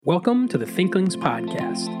Welcome to the Thinklings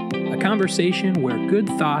Podcast, a conversation where good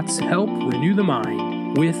thoughts help renew the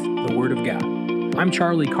mind with the Word of God. I'm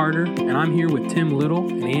Charlie Carter, and I'm here with Tim Little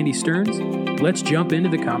and Andy Stearns. Let's jump into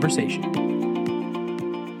the conversation.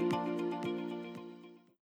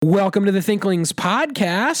 Welcome to the Thinklings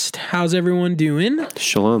Podcast. How's everyone doing?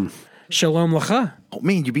 Shalom. Shalom Lecha. Oh,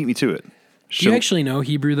 man, you beat me to it. Do you actually know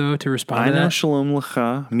Hebrew, though, to respond to that? I know Shalom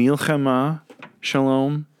Lecha, Milchama,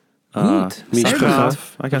 Shalom. Gut.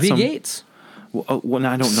 Mishkav. I got Wie some. geht's? Well, no,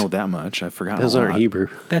 I don't know that much. I forgot. Those aren't Hebrew.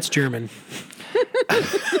 That's German.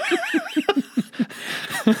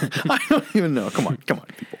 I don't even know. Come on,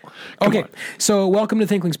 people. Okay, so welcome to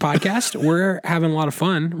Thinklings Podcast. We're having a lot of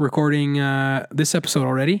fun recording this episode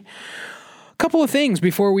already. A couple of things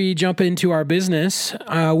before we jump into our business.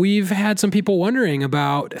 We've had some people wondering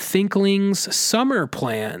about Thinklings summer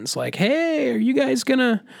plans. Like, hey, are you guys going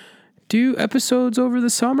to do episodes over the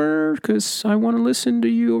summer? Because I want to listen to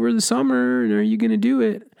you over the summer. And are you going to do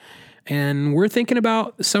it? And we're thinking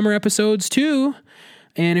about summer episodes too.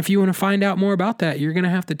 And if you want to find out more about that, you're going to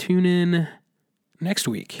have to tune in next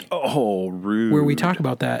week. Oh, rude. Where we talk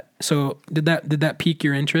about that. So did that pique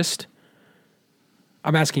your interest?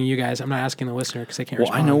 I'm asking you guys. I'm not asking the listener because they can't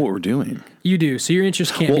respond. I know what we're doing. You do. So your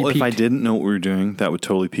interest can't be piqued. If I didn't know what we were doing, that would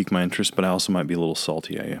totally pique my interest, but I also might be a little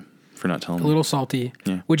salty at you for not telling me. A little salty.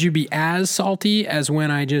 Yeah. Would you be as salty as when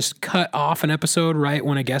I just cut off an episode right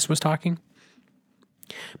when a guest was talking?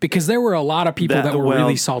 Because there were a lot of people that were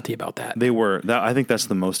really salty about that. They were. I think that's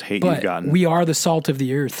the most hate you've gotten. We are the salt of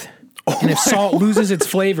the earth. And if salt loses its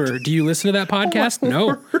flavor, do you listen to that podcast?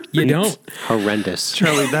 No, you don't. Horrendous.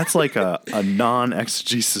 Charlie, that's like a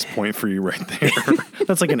non-exegesis point for you right there.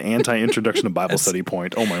 That's like an anti-introduction to Bible study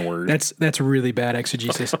point. Oh, my word. That's really bad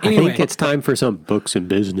exegesis. Anyway, I think it's time for some books and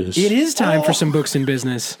business. It is time for some books and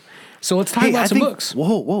business. So let's talk about some books.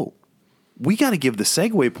 Whoa. We got to give the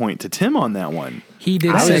segue point to Tim on that one. He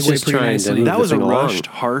did segue pretty nicely. That was a rushed,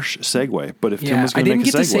 harsh segue. But if Tim was going to make a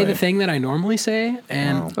segue. I didn't get to say the thing that I normally say.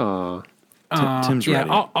 And Tim's ready.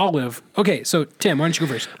 I'll live. Okay, so Tim, why don't you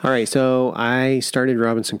go first? All right, so I started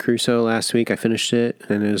Robinson Crusoe last week. I finished it,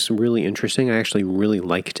 and it was really interesting. I actually really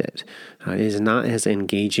liked it. It is not as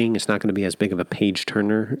engaging. It's not going to be as big of a page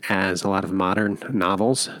turner as a lot of modern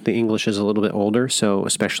novels. The English is a little bit older, so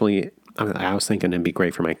especially I was thinking it'd be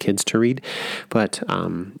great for my kids to read, but I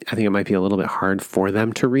think it might be a little bit hard for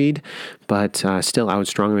them to read. But still, I would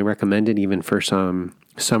strongly recommend it, even for some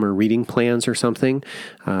summer reading plans or something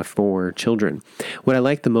for children. What I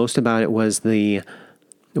liked the most about it was the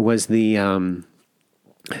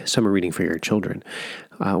summer reading for your children.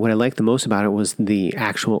 What I liked the most about it was the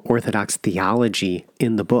actual Orthodox theology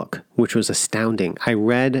in the book, which was astounding. I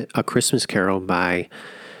read A Christmas Carol by,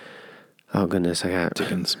 oh goodness, I got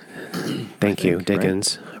Dickens. Thank you,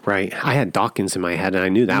 Dickens. Right. I had Dawkins in my head, and I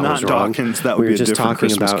knew that was wrong. Not Dawkins. That would be a different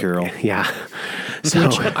Christmas Carol. Yeah. So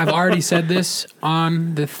I've already said this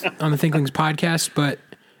on the Thinklings podcast, but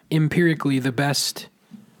empirically, the best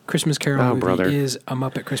Christmas Carol movie is A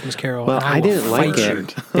Muppet Christmas Carol. Well, I didn't like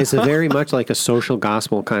it. It's very much like a social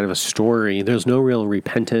gospel kind of a story. There's no real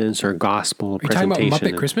repentance or gospel presentation. Are you talking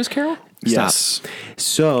about Muppet Christmas Carol? Yes. Stop.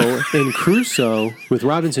 So in Crusoe, with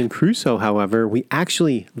Robinson Crusoe, however,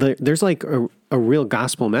 there's like a real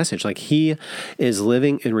gospel message. Like, he is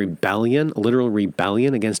living in rebellion, literal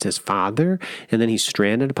rebellion against his father, and then he's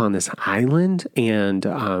stranded upon this island, and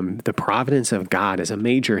the providence of God is a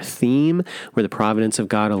major theme, where the providence of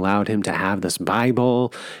God allowed him to have this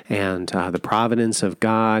Bible, and the providence of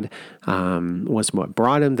God was what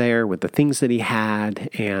brought him there with the things that he had,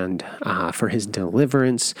 and for his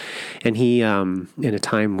deliverance. And he, in a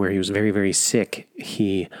time where he was very, very sick,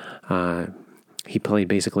 he played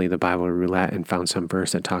basically the Bible roulette and found some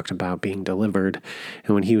verse that talked about being delivered.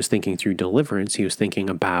 And when he was thinking through deliverance, he was thinking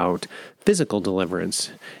about physical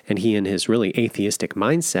deliverance. And he, in his really atheistic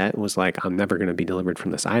mindset, was like, I'm never going to be delivered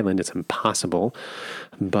from this island. It's impossible.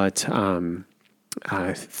 But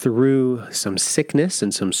through some sickness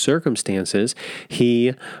and some circumstances,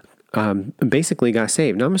 he basically got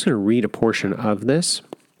saved. Now I'm just going to read a portion of this.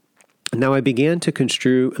 Now I began to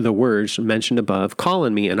construe the words mentioned above, call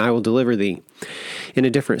on me and I will deliver thee, in a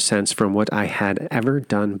different sense from what I had ever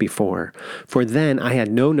done before. For then I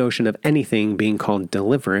had no notion of anything being called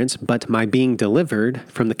deliverance, but my being delivered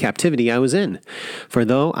from the captivity I was in. For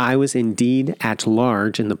though I was indeed at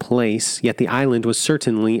large in the place, yet the island was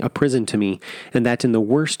certainly a prison to me, and that in the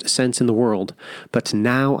worst sense in the world. But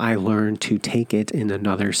now I learned to take it in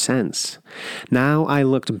another sense. Now I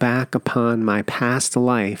looked back upon my past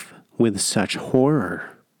life with such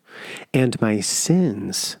horror, and my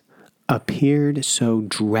sins appeared so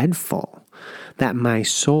dreadful that my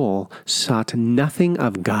soul sought nothing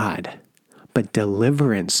of God, but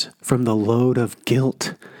deliverance from the load of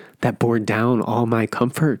guilt that bore down all my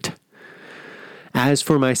comfort. As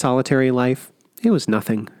for my solitary life, it was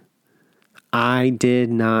nothing. I did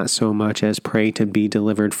not so much as pray to be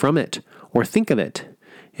delivered from it, or think of it.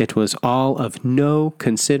 It was all of no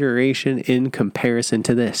consideration in comparison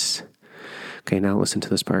to this. Okay, now listen to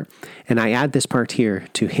this part. And I add this part here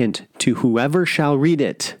to hint to whoever shall read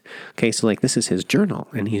it. Okay, so like this is his journal,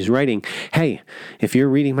 and he's writing, hey, if you're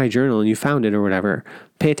reading my journal and you found it or whatever,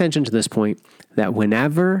 pay attention to this point, that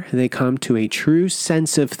whenever they come to a true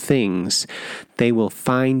sense of things, they will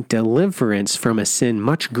find deliverance from a sin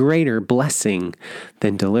much greater blessing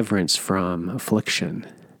than deliverance from affliction.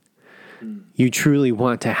 You truly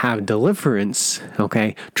want to have deliverance,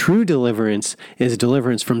 okay? True deliverance is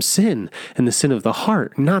deliverance from sin and the sin of the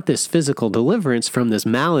heart, not this physical deliverance from this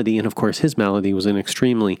malady. And of course, his malady was an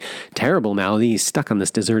extremely terrible malady. He's stuck on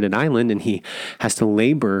this deserted island and he has to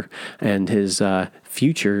labor, and his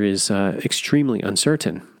future is extremely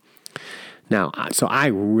uncertain. Now, so I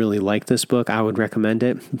really like this book. I would recommend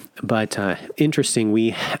it. But interesting,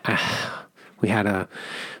 we had a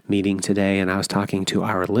meeting today, and I was talking to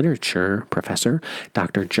our literature professor,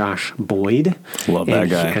 Dr. Josh Boyd. Love that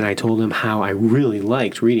guy. And I told him how I really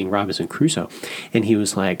liked reading Robinson Crusoe. And he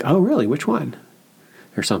was like, oh, really? Which one?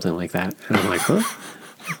 Or something like that. And I'm like, huh?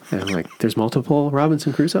 And I'm like, there's multiple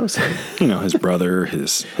Robinson Crusoes? You know, his brother,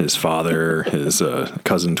 his father, his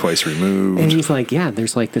cousin twice removed. And he's like, yeah,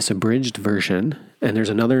 there's like this abridged version, and there's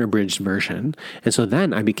another abridged version. And so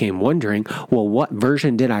then I became wondering, well, what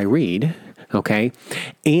version did I read? Okay.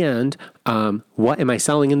 And what am I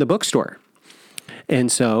selling in the bookstore?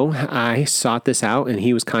 And so I sought this out, and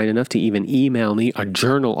he was kind enough to even email me a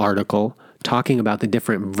journal article talking about the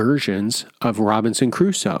different versions of Robinson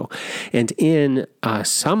Crusoe. And in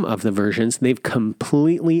some of the versions, they've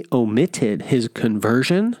completely omitted his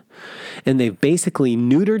conversion, and they've basically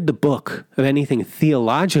neutered the book of anything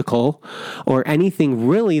theological or anything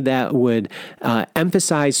really that would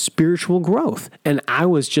emphasize spiritual growth. And I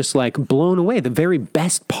was just like blown away. The very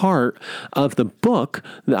best part of the book,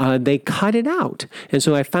 they cut it out. And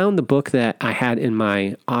so I found the book that I had in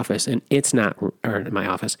my office, and it's not, or in my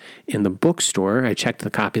office, in the bookstore. I checked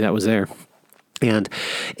the copy that was there. And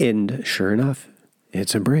sure enough,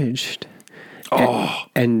 it's abridged. Oh.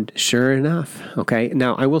 And sure enough, okay.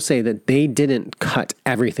 Now, I will say that they didn't cut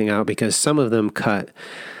everything out, because some of them cut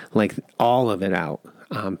like all of it out.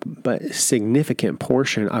 But a significant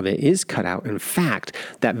portion of it is cut out. In fact,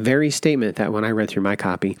 that very statement that when I read through my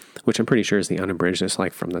copy, which I'm pretty sure is the unabridged, it's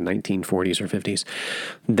like from the 1940s or 50s,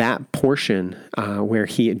 that portion where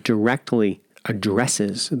he directly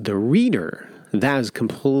addresses the reader, that is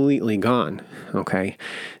completely gone, okay?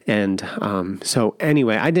 And so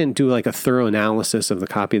anyway, I didn't do like a thorough analysis of the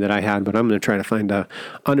copy that I had, but I'm going to try to find a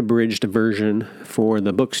unabridged version for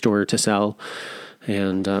the bookstore to sell.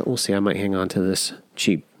 And we'll see. I might hang on to this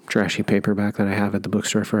cheap, trashy paperback that I have at the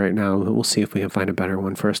bookstore for right now. We'll see if we can find a better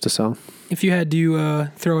one for us to sell. If you had to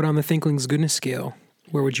throw it on the Thinkling's goodness scale,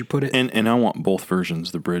 where would you put it? And I want both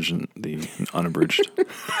versions, the bridge and the unabridged.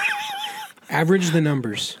 Average the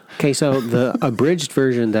numbers. Okay, so the abridged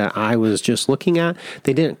version that I was just looking at,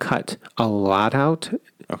 they didn't cut a lot out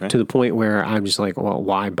to the point where I'm just like, well,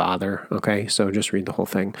 why bother? Okay, so just read the whole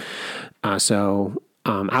thing.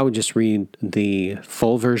 I would just read the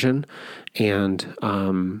full version, and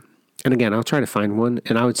again, I'll try to find one,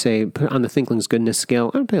 and I would say put on the Thinkling's goodness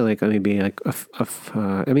scale. I'd pay like maybe like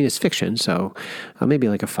I mean, it's fiction, so maybe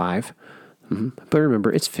like a 5. Mm-hmm. But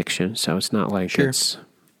remember, it's fiction, so it's not like it's.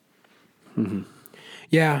 Mm-hmm.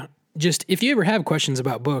 Yeah, just if you ever have questions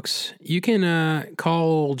about books, you can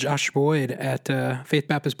call Josh Boyd at Faith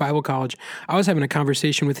Baptist Bible College. I was having a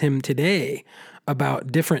conversation with him today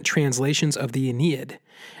about different translations of the Aeneid,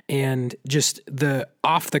 and just the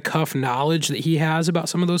off-the-cuff knowledge that he has about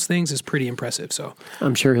some of those things is pretty impressive. So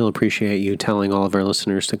I'm sure he'll appreciate you telling all of our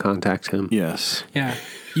listeners to contact him. Yes. Yeah,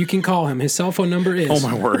 you can call him. His cell phone number is... Oh,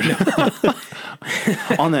 my word.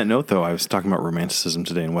 On that note, though, I was talking about romanticism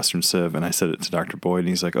today in Western Civ, and I said it to Dr. Boyd, and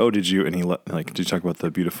he's like, oh, did you? And he did you talk about the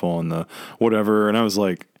beautiful and the whatever? And I was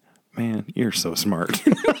like, man, you're so smart.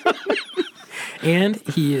 And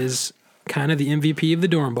he is kind of the MVP of the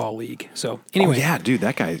Dornball League. So anyway. Oh, yeah, dude,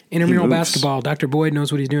 that guy. Intramural basketball. Dr. Boyd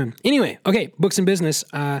knows what he's doing. Anyway, okay, books and business.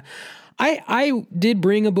 I did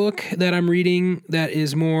bring a book that I'm reading that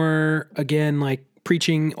is more, again, like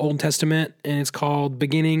preaching Old Testament, and it's called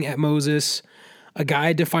Beginning at Moses, A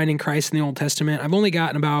Guide to Finding Christ in the Old Testament. I've only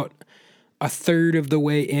gotten about a third of the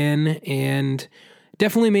way in, and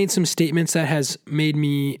definitely made some statements that has made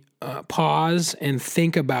me pause and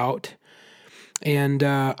think about And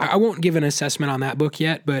I won't give an assessment on that book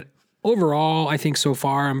yet, but overall, I think so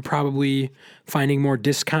far I'm probably finding more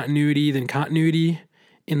discontinuity than continuity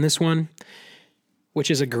in this one, which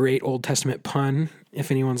is a great Old Testament pun, if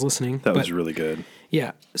anyone's listening. That was really good.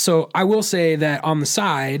 Yeah. So I will say that on the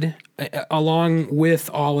side, along with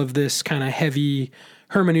all of this kind of heavy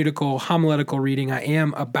hermeneutical, homiletical reading, I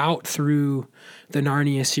am about through the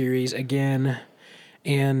Narnia series again.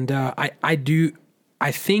 And I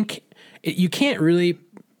think you can't really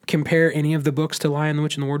compare any of the books to Lion, the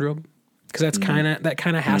Witch, and the Wardrobe, because that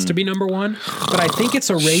kind of has to be number one. But I think it's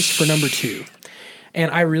a race for number two. And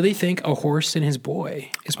I really think A Horse and His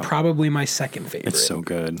Boy is probably my second favorite. It's so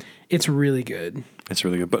good. It's really good. It's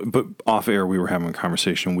really good. But off air, we were having a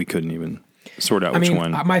conversation. We couldn't even sort out which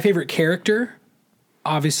one. My favorite character,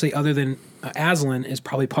 obviously, other than Aslan, is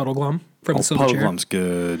probably Puddleglum from the Silver Chair. Puddleglum's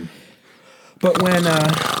good. But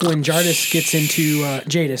when Jardis gets into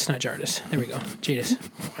Jadis, not Jardis. There we go, Jadis.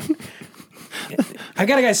 I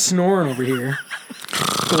got a guy snoring over here.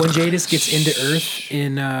 But when Jadis gets into Earth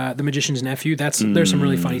in The Magician's Nephew, there's some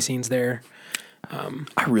really funny scenes there.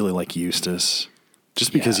 I really like Eustace,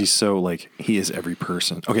 just because he's so he is every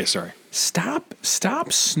person. Okay, sorry. Stop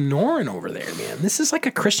snoring over there, man. This is like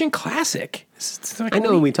a Christian classic. I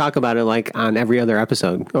know we talk about it on every other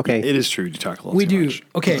episode. Okay. It is true. You talk a little We too do. much.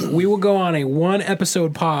 Okay, we will go on a 1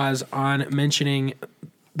 episode pause on mentioning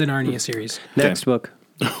the Narnia series. Next book.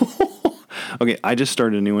 Okay, I just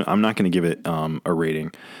started a new one. I'm not going to give it a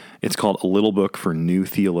rating. It's called A Little Book for New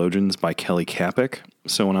Theologians by Kelly Kapic.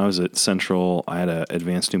 So when I was at Central, I had an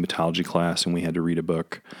advanced pneumatology class, and we had to read a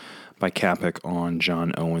book by Kapic on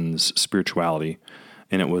John Owen's spirituality.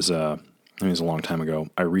 And it was a long time ago.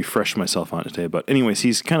 I refreshed myself on it today. But anyways,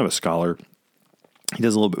 he's kind of a scholar. He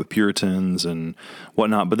does a little bit with Puritans and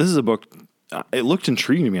whatnot. But this is a book, it looked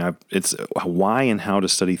intriguing to me. It's why and how to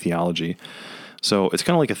study theology. So it's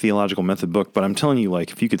kind of like a theological method book, but I'm telling you,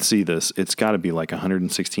 if you could see this, it's got to be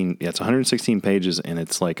 116. Yeah, it's 116 pages, and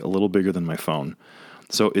it's a little bigger than my phone.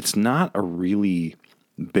 So it's not a really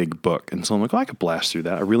big book. And so I'm I could blast through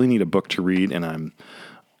that. I really need a book to read, and I'm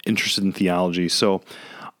interested in theology. So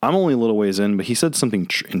I'm only a little ways in, but he said something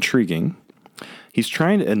intriguing. He's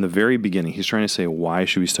trying to, in the very beginning, he's trying to say, why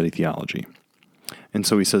should we study theology? And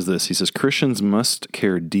so he says this. He says, Christians must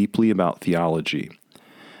care deeply about theology.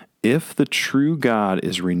 If the true God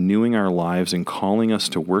is renewing our lives and calling us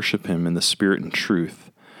to worship Him in the Spirit and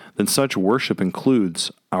truth, then such worship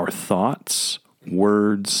includes our thoughts,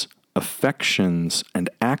 words, affections,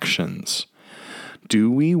 and actions.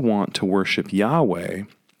 Do we want to worship Yahweh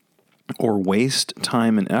or waste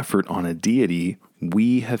time and effort on a deity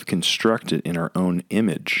we have constructed in our own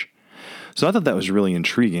image? So I thought that was really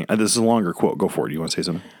intriguing. This is a longer quote. Go for it. Do you want to say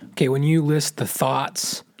something? Okay, when you list the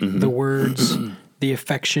thoughts, the words, the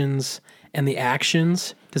affections, and the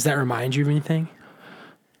actions, does that remind you of anything?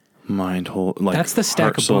 Mind, whole, that's the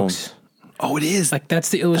stack of books. Oh, it is. That's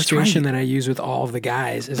the illustration that I use with all of the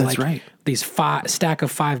guys. Is that's right. These stack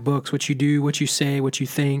of 5 books, what you do, what you say, what you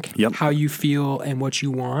think, how you feel, and what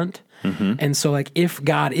you want. Mm-hmm. And so if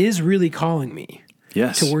God is really calling me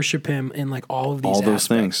to worship Him in all of these those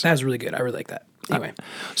things. That's really good. I really like that. Anyway.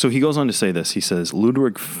 So he goes on to say this. He says,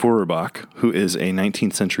 Ludwig Feuerbach, who is a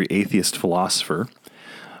 19th century atheist philosopher,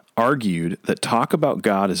 argued that talk about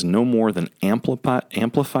God is no more than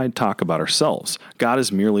amplified talk about ourselves. God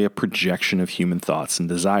is merely a projection of human thoughts and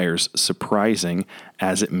desires, surprising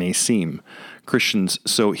as it may seem. Christians,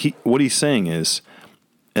 what he's saying is,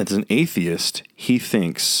 as an atheist, he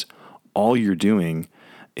thinks all you're doing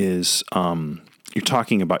is you're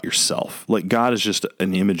talking about yourself. God is just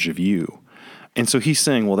an image of you. And so he's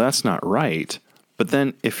saying, well, that's not right. But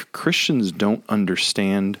then if Christians don't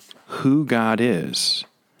understand who God is,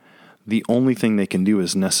 the only thing they can do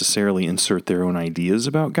is necessarily insert their own ideas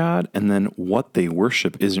about God, and then what they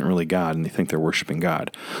worship isn't really God, and they think they're worshiping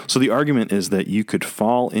God. So the argument is that you could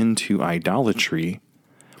fall into idolatry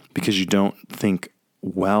because you don't think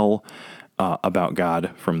well about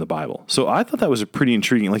God from the Bible. So I thought that was a pretty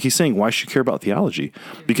intriguing. He's saying, why should you care about theology?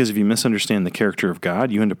 Because if you misunderstand the character of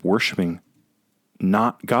God, you end up worshiping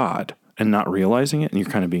not God and not realizing it, and you're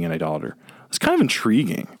kind of being an idolater. It's kind of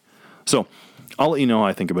intriguing. So I'll let you know how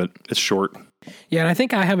I think of it. It's short. Yeah, and I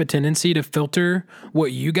think I have a tendency to filter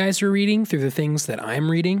what you guys are reading through the things that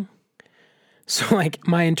I'm reading. So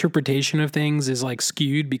my interpretation of things is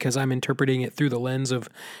skewed because I'm interpreting it through the lens of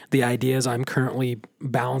the ideas I'm currently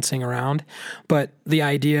balancing around. But the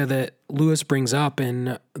idea that Lewis brings up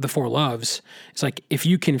in The Four Loves is if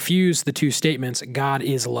you confuse the two statements, God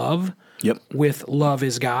is love, with love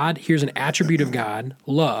is God. Here's an attribute of God,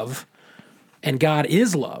 love, and God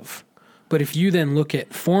is love. But if you then look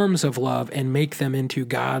at forms of love and make them into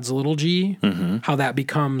God's little g, how that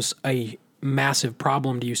becomes a massive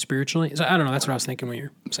problem to you spiritually. So I don't know. That's what I was thinking when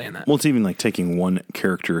you're saying that. Well, it's even like taking one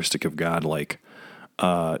characteristic of God, like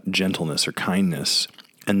gentleness or kindness,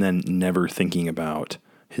 and then never thinking about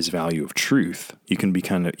his value of truth. You can be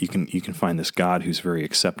you can find this God who's very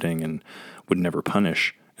accepting and would never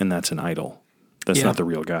punish, and that's an idol. That's not the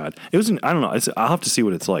real God. It was. I don't know. I'll have to see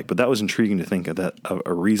what it's like, but that was intriguing to think of that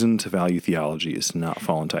a reason to value theology is to not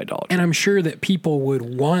fall into idolatry. And I'm sure that people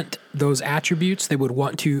would want those attributes. They would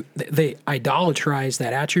want to. They idolatrize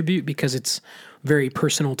that attribute because it's very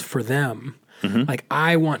personal for them. Like,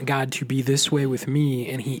 I want God to be this way with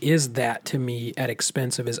me, and he is that to me at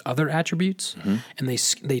expense of his other attributes, and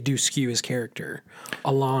they do skew his character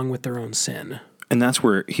along with their own sin. And that's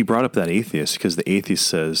where he brought up that atheist, because the atheist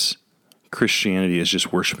says Christianity is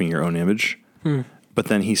just worshiping your own image. But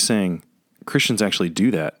then he's saying Christians actually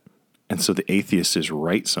do that, and so the atheist is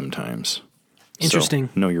right sometimes. Interesting.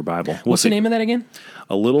 So, know your Bible. What's the name of that again?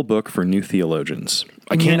 A Little Book for New Theologians.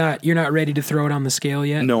 You're not ready to throw it on the scale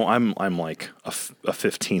yet? No, I'm like a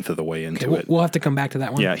 15th of the way into it. We'll have to come back to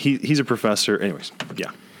that one. Yeah, he's a professor. Anyways, yeah.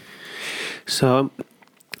 So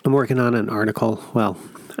I'm working on an article. Well,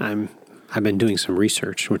 I've been doing some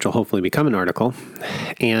research, which will hopefully become an article.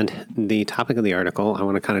 And the topic of the article, I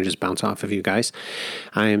want to kind of just bounce off of you guys.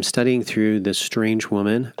 I am studying through the strange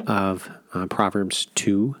woman of Proverbs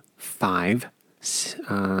 2, 5,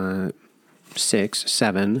 6,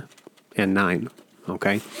 7, and 9.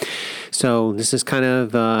 Okay. So this is kind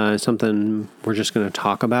of something we're just going to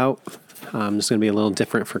talk about. This is going to be a little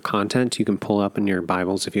different for content. You can pull up in your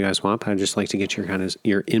Bibles if you guys want, but I'd just like to get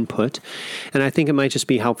your input. And I think it might just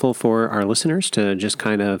be helpful for our listeners to just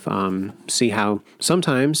kind of see how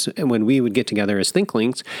sometimes when we would get together as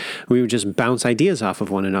Thinklings, we would just bounce ideas off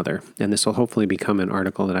of one another. And this will hopefully become an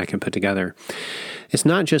article that I can put together. It's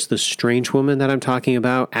not just the strange woman that I'm talking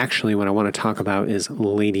about. Actually, what I want to talk about is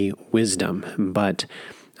Lady Wisdom. But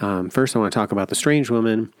first I want to talk about the strange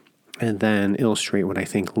woman, and then illustrate what I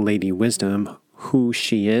think Lady Wisdom, who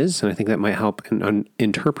she is, and I think that might help in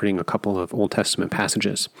interpreting a couple of Old Testament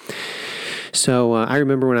passages. So I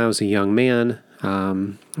remember when I was a young man,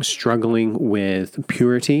 struggling with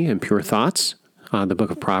purity and pure thoughts. The book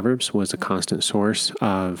of Proverbs was a constant source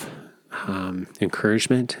of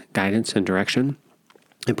encouragement, guidance, and direction.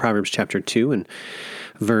 In Proverbs chapter 2 and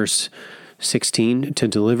verse 16, to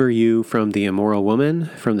deliver you from the immoral woman,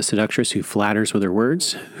 from the seductress who flatters with her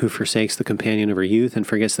words, who forsakes the companion of her youth and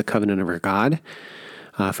forgets the covenant of her God.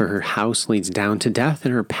 For her house leads down to death,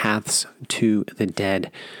 and her paths to the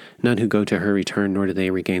dead. None who go to her return, nor do they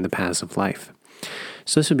regain the paths of life.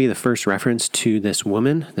 So this would be the first reference to this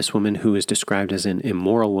woman who is described as an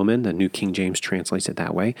immoral woman. The New King James translates it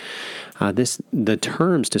that way. The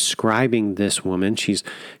terms describing this woman, she's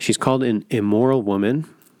called an immoral woman.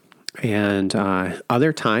 And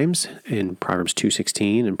other times in Proverbs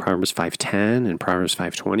 2:16 and Proverbs 5:10 and Proverbs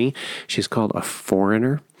 5:20, she's called a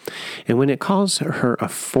foreigner. And when it calls her a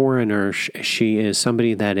foreigner, she is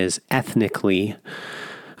somebody that is ethnically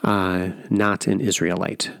not an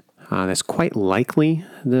Israelite. That's quite likely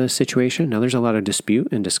the situation. Now, there's a lot of dispute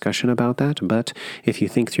and discussion about that, but if you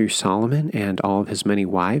think through Solomon and all of his many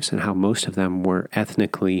wives and how most of them were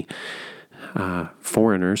ethnically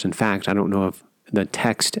foreigners. In fact, I don't know of the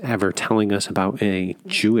text ever telling us about a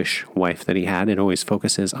Jewish wife that he had. It always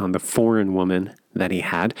focuses on the foreign woman that he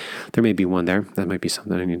had. There may be one there. That might be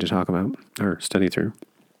something I need to talk about or study through.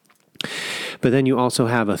 But then you also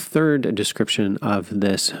have a third description of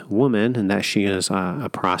this woman, and that she is a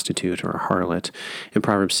prostitute or a harlot. In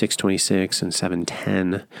Proverbs 6:26 and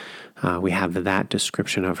 7:10, we have that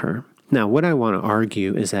description of her. Now, what I want to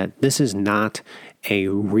argue is that this is not a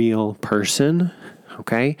real person.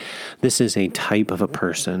 Okay, this is a type of a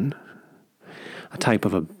person, a type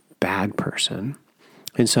of a bad person.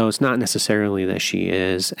 And so it's not necessarily that she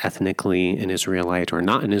is ethnically an Israelite or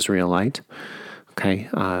not an Israelite. Okay,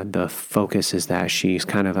 the focus is that she's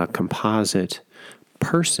kind of a composite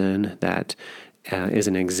person that is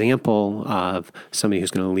an example of somebody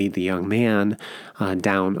who's going to lead the young man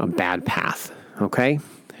down a bad path. Okay,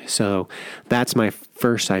 so that's my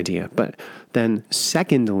first idea. But then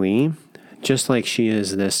secondly, just like she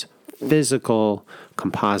is this physical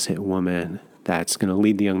composite woman that's going to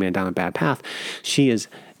lead the young man down a bad path, she is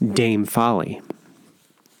Dame Folly.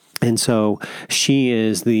 And so she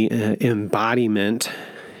is the embodiment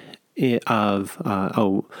of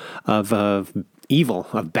evil,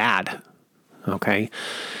 of bad. Okay?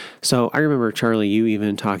 So I remember, Charlie, you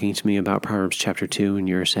even talking to me about Proverbs chapter 2, and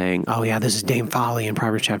you're saying, oh yeah, this is Dame Folly in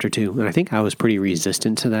Proverbs chapter 2. And I think I was pretty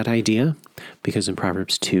resistant to that idea, because in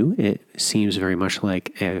Proverbs 2, it seems very much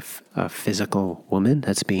like a physical woman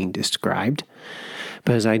that's being described.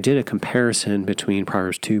 But as I did a comparison between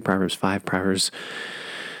Proverbs 2, Proverbs 5, Proverbs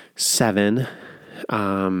 7,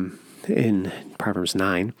 in Proverbs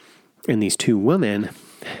 9, in these two women,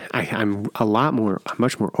 I'm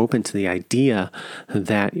much more open to the idea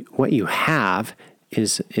that what you have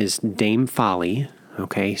is Dame Folly.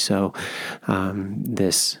 Okay, so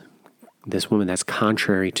this woman that's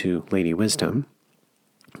contrary to Lady Wisdom,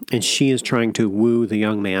 and she is trying to woo the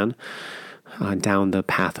young man down the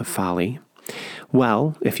path of folly.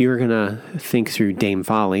 Well, if you're going to think through Dame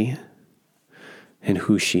Folly and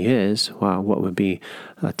who she is, well, what would be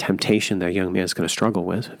a temptation that a young man is going to struggle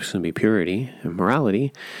with? It's going to be purity and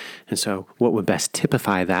morality. And so what would best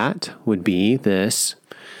typify that would be this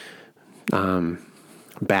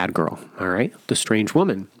bad girl, all right? The strange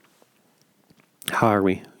woman. How are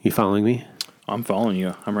we? You following me? I'm following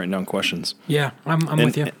you. I'm writing down questions. Yeah, I'm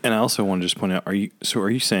with you. And I also want to just point out, are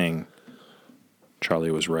you saying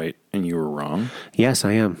Charlie was right and you were wrong? Yes,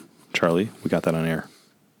 I am. Charlie, we got that on air.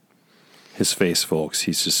 His face, folks,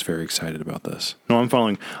 he's just very excited about this. No, I'm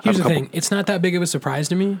following. Here's the thing. It's not that big of a surprise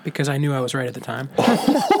to me because I knew I was right at the time.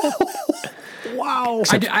 Wow.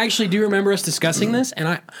 I actually do remember us discussing this,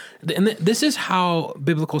 and this is how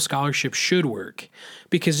biblical scholarship should work.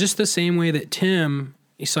 Because just the same way that Tim,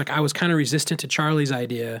 it's like I was kind of resistant to Charlie's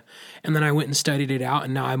idea, and then I went and studied it out,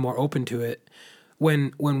 and now I'm more open to it.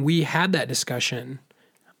 When we had that discussion,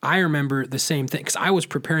 I remember the same thing, because I was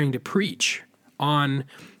preparing to preach on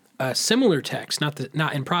a similar text,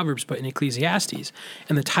 not in Proverbs, but in Ecclesiastes.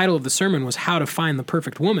 And the title of the sermon was How to Find the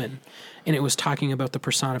Perfect Woman. And it was talking about the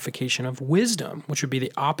personification of wisdom, which would be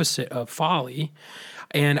the opposite of folly.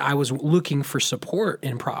 And I was looking for support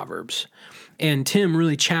in Proverbs. And Tim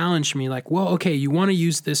really challenged me like, well, okay, you want to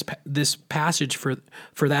use this passage for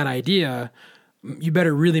that idea, you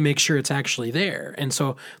better really make sure it's actually there. And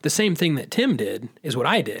so the same thing that Tim did is what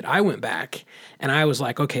I did. I went back and I was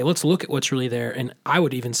like, okay, let's look at what's really there. And I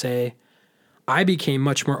would even say I became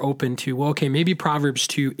much more open to, well, okay, maybe Proverbs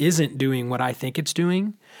 2 isn't doing what I think it's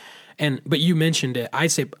doing. But you mentioned it.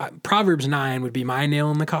 I'd say Proverbs 9 would be my nail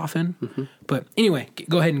in the coffin. Mm-hmm. But anyway,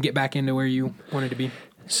 go ahead and get back into where you wanted to be.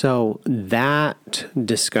 So that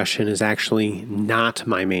discussion is actually not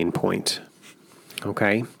my main point.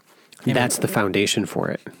 Okay? Amen. That's the foundation for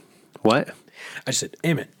it. What? I said,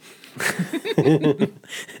 amen.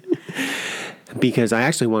 Because I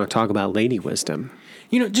actually want to talk about Lady Wisdom.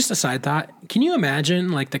 You know, just a side thought. Can you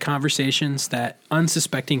imagine like the conversations that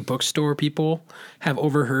unsuspecting bookstore people have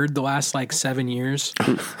overheard the last 7 years?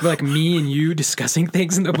 Like me and you discussing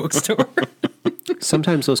things in the bookstore.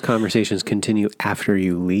 Sometimes those conversations continue after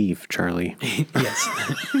you leave, Charlie. Yes.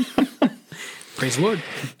 Praise the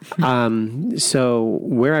Lord. So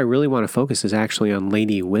where I really want to focus is actually on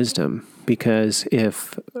Lady Wisdom, because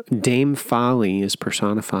if Dame Folly is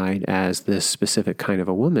personified as this specific kind of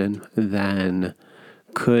a woman, then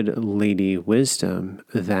could Lady Wisdom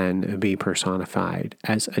then be personified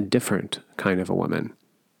as a different kind of a woman?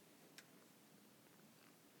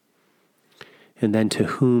 And then to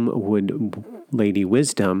whom would Lady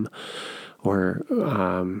Wisdom,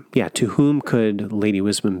 to whom could Lady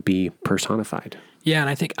Wisdom be personified? Yeah, and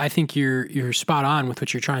I think you're spot on with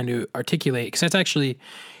what you're trying to articulate, because that's actually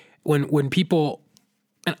when people,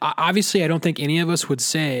 and obviously I don't think any of us would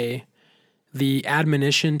say the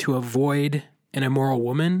admonition to avoid an immoral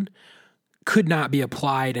woman could not be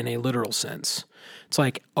applied in a literal sense. It's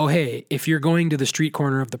like, oh, hey, if you're going to the street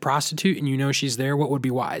corner of the prostitute and you know she's there, what would be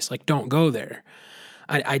wise? Like, don't go there.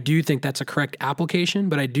 I do think that's a correct application,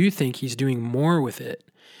 but I do think he's doing more with it.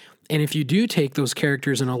 And if you do take those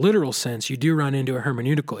characters in a literal sense, you do run into a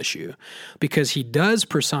hermeneutical issue, because he does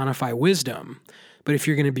personify wisdom. But if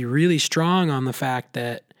you're going to be really strong on the fact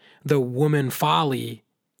that the woman folly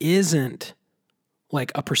isn't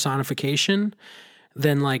like a personification,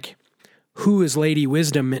 then like who is Lady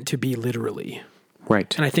Wisdom meant to be literally?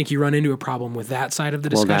 Right. And I think you run into a problem with that side of the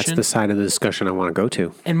discussion. Well, that's the side of the discussion I want to go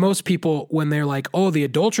to. And most people, when they're like, oh, the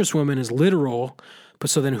adulterous woman is literal, but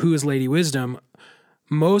so then who is Lady Wisdom?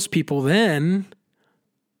 Most people then,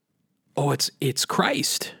 oh, it's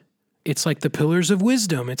Christ. It's like the pillars of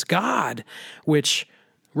wisdom. It's God, which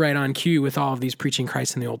right on cue with all of these preaching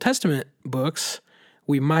Christ in the Old Testament books,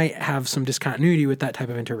 we might have some discontinuity with that type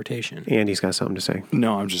of interpretation. Andy's got something to say.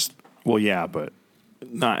 No, but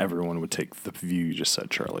not everyone would take the view you just said,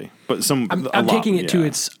 Charlie. But I'm taking it to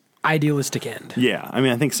its idealistic end. Yeah, I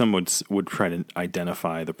mean, I think some would try to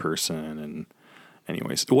identify the person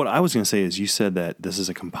anyways, what I was going to say is you said that this is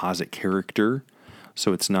a composite character,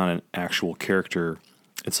 so it's not an actual character.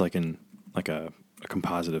 It's like a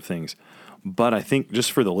composite of things. But I think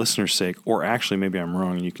just for the listener's sake, or actually maybe I'm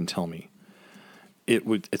wrong and you can tell me,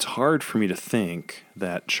 it's hard for me to think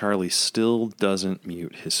that Charlie still doesn't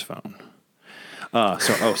mute his phone.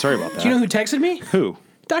 Sorry about that. Do you know who texted me? Who?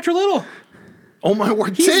 Dr. Little. Oh my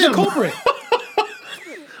word, He's Tim! the culprit.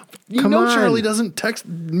 Come on. Charlie doesn't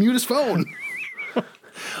mute his phone.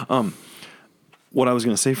 What I was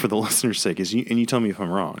going to say for the listener's sake is, and you tell me if I'm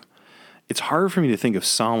wrong, it's hard for me to think of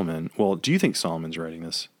Solomon. Well, do you think Solomon's writing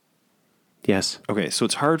this? Yes. Okay, so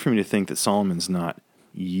it's hard for me to think that Solomon's not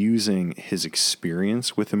using his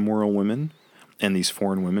experience with immoral women and these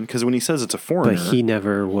foreign women, because when he says it's a foreigner, But he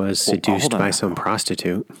never was seduced hold on. by some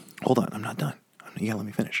prostitute. Hold on, I'm not done. Let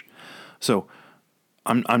me finish. So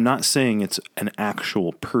I'm not saying it's an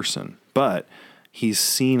actual person, but he's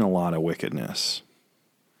seen a lot of wickedness.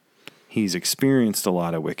 He's experienced a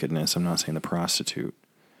lot of wickedness. I'm not saying the prostitute.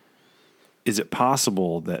 Is it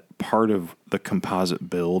possible that part of the composite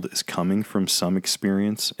build is coming from some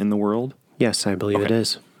experience in the world? Yes, I believe it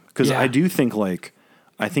is. Because Yeah. I do think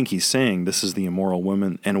I think he's saying this is the immoral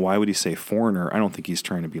woman. And why would he say foreigner? I don't think he's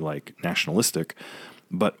trying to be like nationalistic.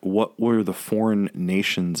 But what were the foreign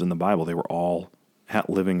nations in the Bible? They were all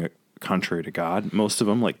living contrary to God. Most of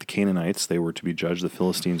them, like the Canaanites, they were to be judged. The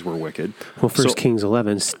Philistines were wicked. Well, First Kings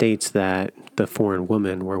 11 states that the foreign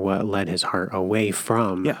women were what led his heart away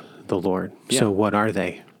from the Lord. Yeah. So what are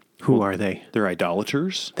they? Who are they? They're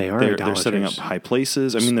idolaters. They are They're idolaters. setting up high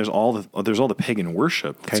places. I mean, there's all the pagan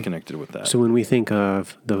worship that's connected with that. So when we think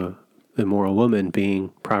of the immoral woman being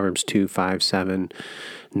Proverbs 2, 5, 7,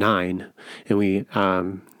 9, and we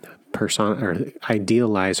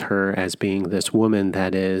idealize her as being this woman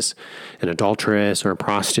that is an adulteress or a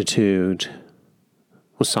prostitute,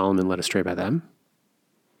 was Solomon led astray by them?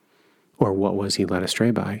 Or what was he led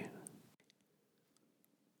astray by?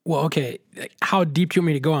 Well, okay. How deep do you want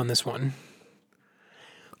me to go on this one?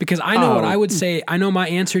 Because I know what I would say. I know my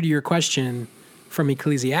answer to your question from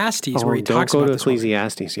Ecclesiastes, where he talks about this. Don't go to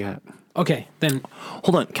Ecclesiastes yet. Okay, then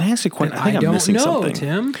Hold on. Can I ask you a question? I think I'm don't missing know, something.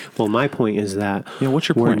 Tim. Well, my point is that what's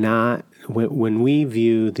your we're point? not, when we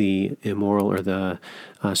view the immoral or the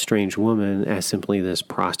strange woman as simply this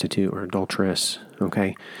prostitute or adulteress,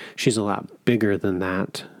 okay, she's a lot bigger than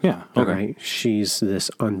that. Yeah, All okay. right? She's this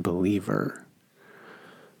unbeliever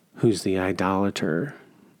who's the idolater.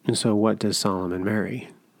 And so what does Solomon marry?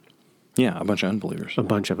 Yeah, a bunch of unbelievers. A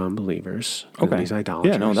bunch of unbelievers. And Okay. these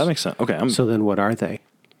idolaters. Yeah, no, that makes sense. Okay, So then what are they?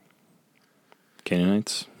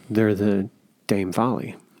 Canaanites. They're the Dame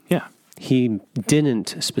Folly. Yeah. He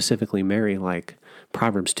didn't specifically marry like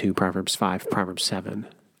Proverbs 2, Proverbs 5, Proverbs 7,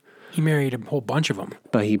 He married a whole bunch of them.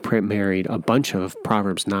 but he married a bunch of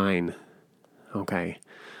Proverbs 9. Okay.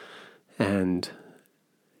 And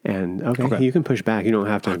Okay. you can push back. You don't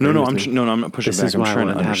have to agree No, with me. I'm not pushing This back. is I'm why I trying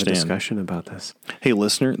to wanted to have a understand. discussion about this. Hey,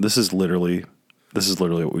 listener, this is literally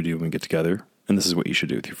what we do when we get together, and this is what you should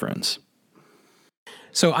do with your friends.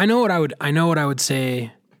 So I know what I would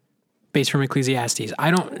say based from Ecclesiastes. I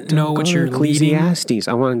don't know Go what to you're leading. Ecclesiastes.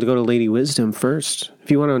 I wanted to go to Lady Wisdom first. If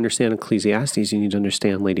you want to understand Ecclesiastes, you need to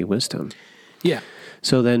understand Lady Wisdom. Yeah.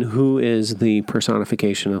 So then who is the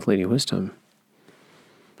personification of Lady Wisdom?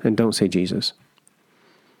 And don't say Jesus.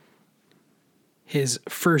 His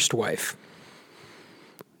first wife.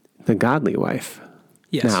 The godly wife.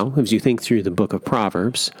 Yes. Now, as you think through the book of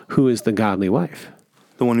Proverbs, who is the godly wife?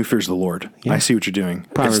 The one who fears the Lord. Yeah. I see what you're doing.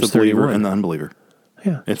 Proverbs it's the believer 31. and the unbeliever.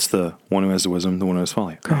 Yeah. It's the one who has the wisdom, the one who has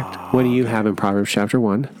folly. Correct. What do you have in Proverbs chapter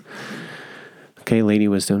 1? Okay, Lady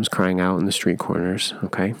Wisdom's crying out in the street corners,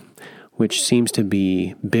 okay, which seems to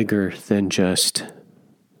be bigger than just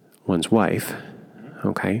one's wife,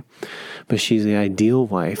 okay, but she's the ideal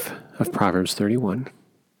wife of Proverbs 31.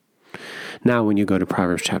 Now, when you go to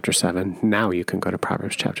Proverbs chapter 7, now you can go to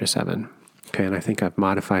Proverbs chapter 7. Okay, and I think I've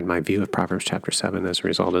modified my view of Proverbs chapter 7 as a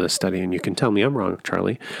result of this study, and you can tell me I'm wrong,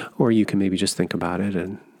 Charlie, or you can maybe just think about it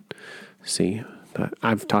and see. But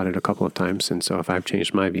I've taught it a couple of times, and so if I've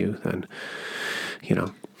changed my view, then,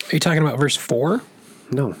 Are you talking about verse 4?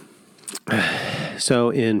 no. So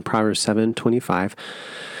in Proverbs 7:25,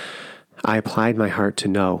 I applied my heart to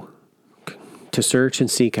know, to search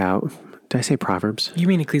and seek out. Did I say Proverbs? You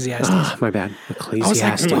mean Ecclesiastes? My bad. like,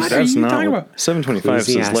 Ecclesiastes. what? are you talking about? 725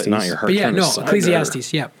 says, let not your heart But yeah, turn no, aside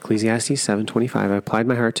Ecclesiastes, yeah. Ecclesiastes 7:25. I applied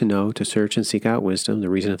my heart to know, to search and seek out wisdom, the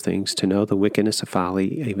reason of things, to know the wickedness of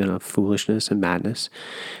folly, even of foolishness and madness,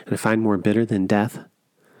 and to find more bitter than death.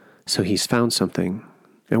 So he's found something.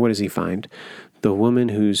 And what does he find? The woman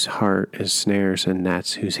whose heart is snares and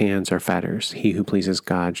nets, whose hands are fetters. He who pleases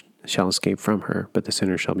God shall escape from her, but the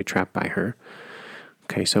sinner shall be trapped by her.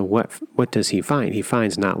 Okay, so what does he find? He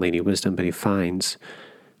finds not Lady Wisdom, but he finds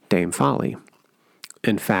Dame Folly.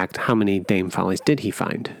 In fact, how many Dame Follies did he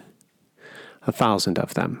find? 1,000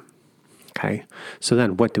 of them. Okay, so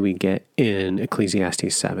then what do we get in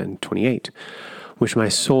Ecclesiastes 7:28? Which my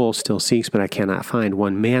soul still seeks, but I cannot find.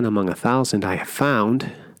 One man among 1,000 I have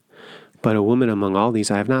found, but a woman among all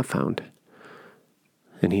these I have not found.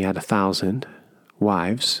 And he had 1,000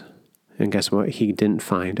 wives, and guess what? He didn't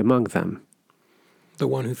find among them. The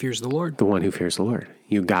one who fears the Lord. The one who fears the Lord.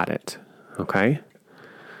 You got it. Okay?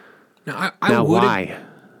 Now, Now why?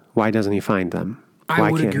 Why doesn't he find them? I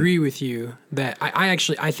would agree with you that I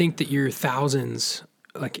think that your thousands,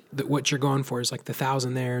 like what you're going for is like the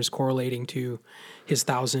 1,000 there is correlating to his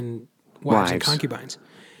 1,000 wives and concubines.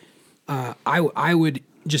 I would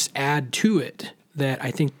just add to it that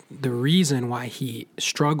I think the reason why he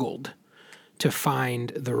struggled to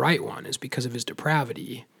find the right one is because of his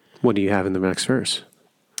depravity. What do you have in the next verse?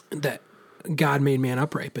 That God made man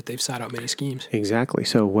upright, but they've sought out many schemes. Exactly.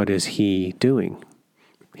 So what is he doing?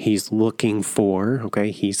 He's looking for,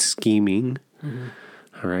 he's scheming. Mm-hmm.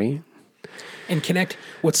 All right. And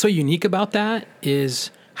what's so unique about that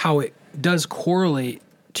is how it does correlate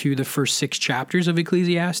to the first 6 chapters of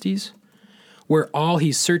Ecclesiastes, where all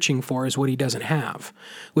he's searching for is what he doesn't have.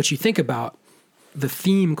 Which you think about the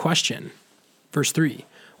theme question, verse 3.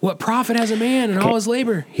 What profit has a man in all his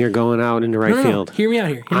labor? You're going out into right field. Hear me out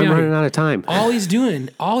here. I'm running out of time. All he's doing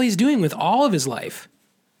with all of his life,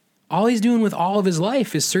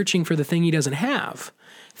 is searching for the thing he doesn't have,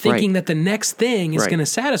 thinking that the next thing is going to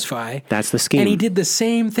satisfy. That's the scheme. And he did the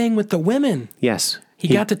same thing with the women. Yes. He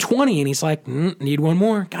got to 20 and he's like, need one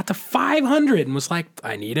more. Got to 500 and was like,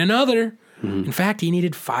 I need another. Mm-hmm. In fact, he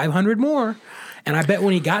needed 500 more. And I bet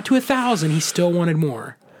when he got to 1,000, he still wanted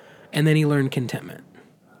more. And then he learned contentment.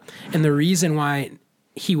 And the reason why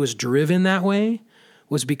he was driven that way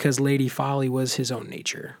was because Lady Folly was his own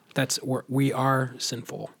nature. We are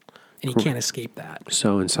sinful, and he can't escape that.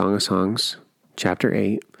 So in Song of Songs, chapter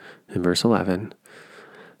 8, and verse 11,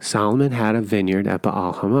 Solomon had a vineyard at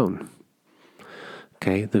Baal Hamon.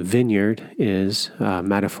 Okay, the vineyard is a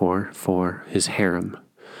metaphor for his harem.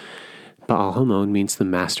 Baal Hamon means the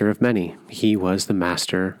master of many. He was the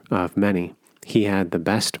master of many. He had the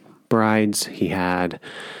best brides. He had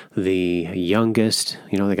the youngest,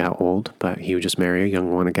 they got old, but he would just marry a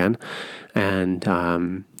young one again.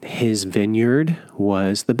 And his vineyard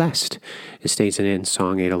was the best. It states in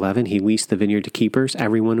Song 8:11, he leased the vineyard to keepers.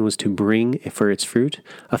 Everyone was to bring for its fruit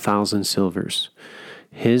 1,000 silvers.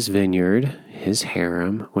 His vineyard, his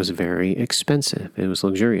harem, was very expensive. It was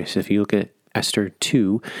luxurious. If you look at Esther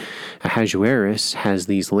 2, Ahasuerus has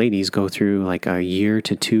these ladies go through like a 1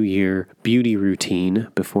 to 2 year beauty routine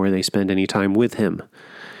before they spend any time with him.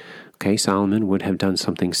 Okay, Solomon would have done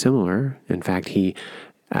something similar. In fact, he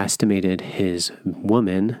estimated his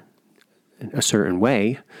woman a certain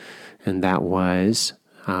way, and that was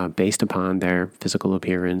based upon their physical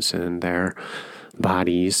appearance and their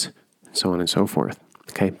bodies, and so on and so forth.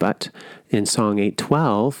 Okay, but in Song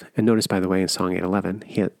 8:12, and notice, by the way, in Song 8:11,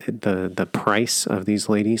 the price of these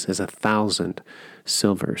ladies is 1,000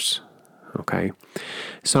 silvers. Okay,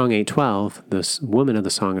 Song 8:12, the woman of the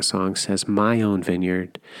Song of Songs says, "My own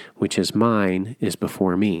vineyard, which is mine, is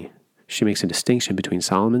before me." She makes a distinction between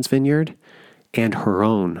Solomon's vineyard and her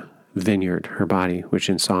own vineyard, her body, which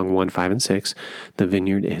in Song 1, 5, and 6, the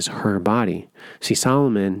vineyard is her body. See,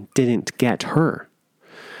 Solomon didn't get her.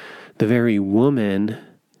 The very woman,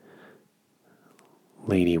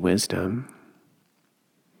 Lady Wisdom,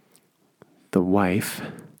 the wife,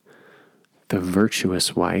 the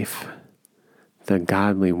virtuous wife, the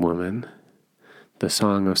godly woman, the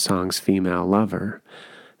Song of Songs female lover,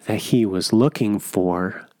 that he was looking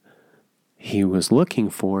for,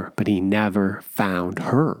 but he never found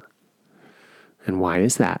her. And why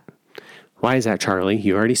is that? Why is that, Charlie?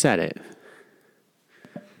 You already said it.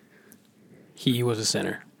 He was a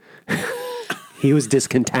sinner. He was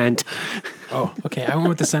discontent. Oh, okay. I went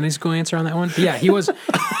with the Sunday school answer on that one. But yeah, he was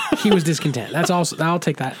discontent. That's also, I'll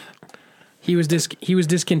take that. He was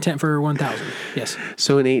discontent for 1,000. Yes.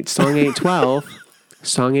 So in Song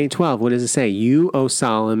 8:12, what does it say? You, O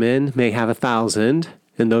Solomon, may have 1,000,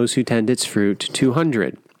 and those who tend its fruit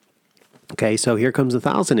 200. Okay, so here comes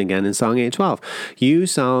 1,000 again in Song 8:12. You,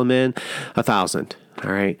 Solomon, 1,000.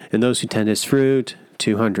 All right, and those who tend its fruit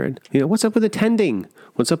 200. What's up with the tending?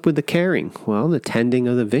 What's up with the caring? Well, the tending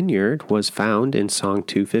of the vineyard was found in Song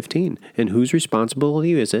 2:15. And whose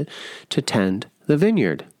responsibility is it to tend the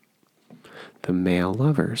vineyard? The male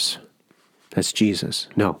lovers. That's Jesus.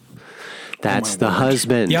 No, that's my the word.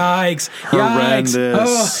 husband. Yikes. Horrendous.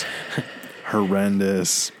 Yikes. Oh.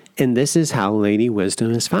 Horrendous. And this is how Lady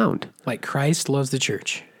Wisdom is found. Like Christ loves the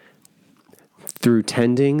church. Through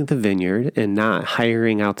tending the vineyard and not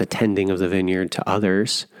hiring out the tending of the vineyard to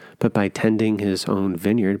others, but by tending his own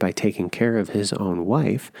vineyard, by taking care of his own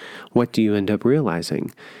wife, what do you end up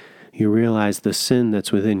realizing? You realize the sin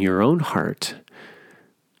that's within your own heart.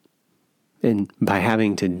 And by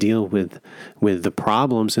having to deal with the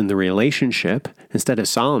problems in the relationship, instead of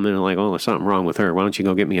Solomon like, oh, there's something wrong with her, why don't you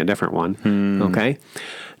go get me a different one? Okay?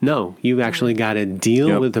 No, you've actually got to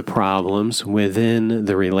deal with the problems within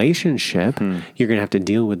the relationship. You're going to have to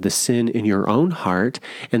deal with the sin in your own heart.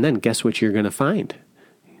 And then guess what you're going to find?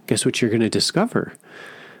 Guess what you're going to discover?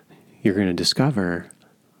 You're going to discover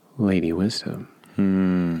Lady Wisdom.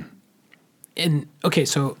 And okay,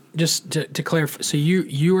 so just to clarify, so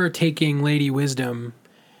you are taking Lady Wisdom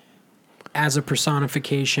as a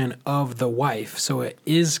personification of the wife. So it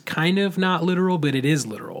is kind of not literal, but it is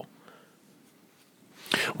literal.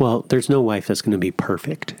 Well, there's no wife that's going to be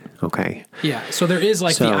perfect, okay? Yeah, so there is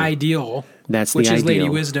like the ideal, that's which the is Lady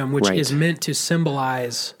ideal, Wisdom, which right. is meant to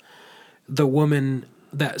symbolize the woman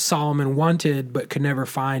that Solomon wanted but could never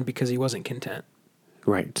find because he wasn't content.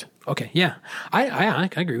 Right. Okay, yeah. I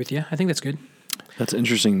agree with you. I think that's good. That's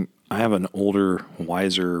interesting. I have an older,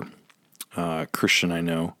 wiser Christian I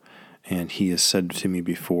know, and he has said to me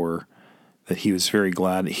before that he was very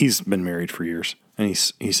glad. He's been married for years, and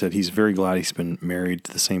he said he's very glad he's been married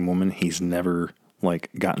to the same woman. He's never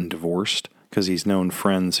gotten divorced, because he's known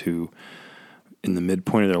friends who, in the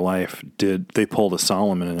midpoint of their life, they pulled a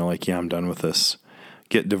Solomon and they're like, yeah, I'm done with this.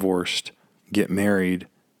 Get divorced, get married,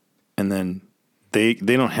 and then they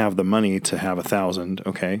don't have the money to have 1,000,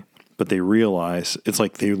 okay? But they realize, it's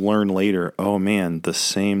like they learn later, oh man, the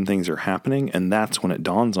same things are happening, and that's when it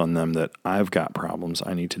dawns on them that I've got problems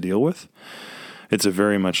I need to deal with. It's a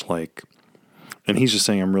very much like, and he's just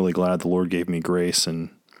saying, I'm really glad the Lord gave me grace and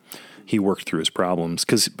he worked through his problems,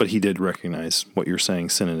 but he did recognize what you're saying,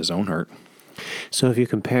 sin in his own heart. So if you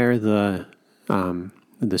compare the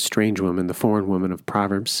strange woman, the foreign woman of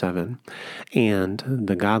Proverbs 7, and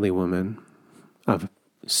the godly woman of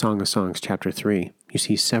Song of Songs chapter 3, you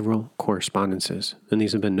see several correspondences, and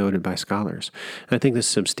these have been noted by scholars. And I think this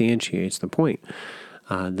substantiates the point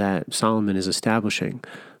that Solomon is establishing.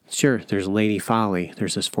 Sure, there's Lady Folly,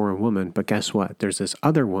 there's this foreign woman, but guess what? There's this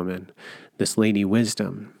other woman, this Lady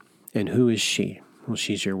Wisdom. And who is she? Well,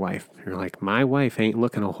 she's your wife. You're like, my wife ain't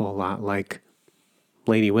looking a whole lot like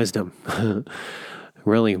Lady Wisdom.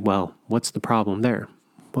 Really? Well, what's the problem there?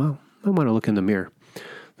 Well, I want to look in the mirror.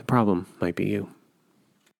 The problem might be you.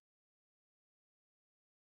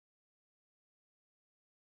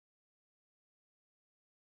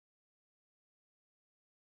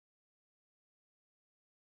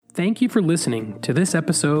 Thank you for listening to this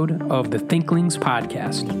episode of the Thinklings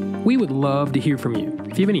Podcast. We would love to hear from you.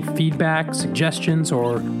 If you have any feedback, suggestions,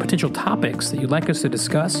 or potential topics that you'd like us to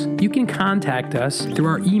discuss, you can contact us through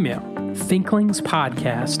our email,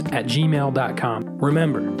 thinklingspodcast@gmail.com.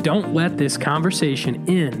 Remember, don't let this conversation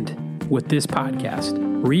end with this podcast.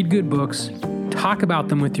 Read good books, talk about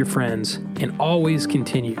them with your friends, and always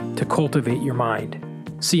continue to cultivate your mind.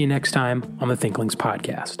 See you next time on the Thinklings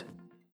Podcast.